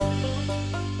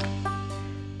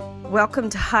Welcome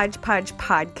to Hodgepodge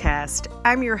Podcast.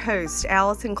 I'm your host,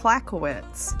 Allison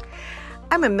Klakowitz.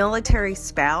 I'm a military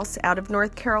spouse out of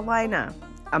North Carolina,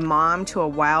 a mom to a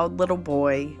wild little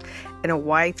boy, and a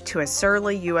wife to a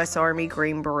surly U.S. Army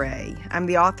Green Beret. I'm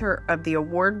the author of the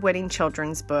award-winning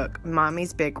children's book,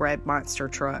 Mommy's Big Red Monster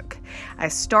Truck. I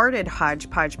started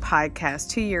Hodgepodge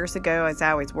Podcast 2 years ago as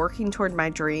I was working toward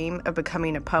my dream of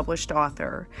becoming a published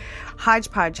author.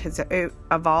 Hodgepodge has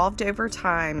evolved over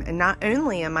time, and not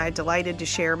only am I delighted to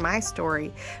share my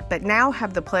story, but now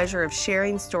have the pleasure of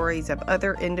sharing stories of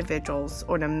other individuals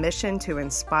on a mission to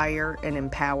inspire and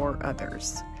empower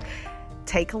others.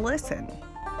 Take a listen.